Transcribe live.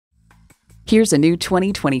Here's a new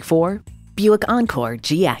 2024 Buick Encore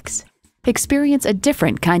GX. Experience a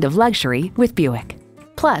different kind of luxury with Buick.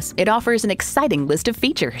 Plus, it offers an exciting list of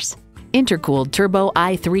features. Intercooled turbo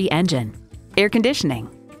i3 engine, air conditioning,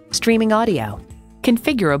 streaming audio,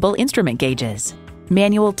 configurable instrument gauges,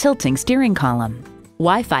 manual tilting steering column,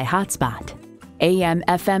 Wi-Fi hotspot,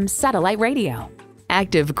 AM/FM satellite radio,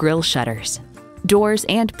 active grille shutters, doors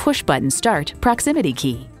and push-button start proximity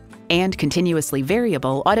key, and continuously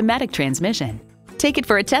variable automatic transmission. Take it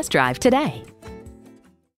for a test drive today.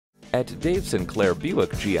 At Dave Sinclair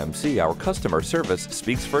Buick GMC, our customer service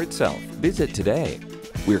speaks for itself. Visit today.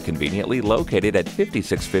 We're conveniently located at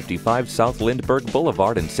 5655 South Lindbergh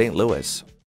Boulevard in St. Louis.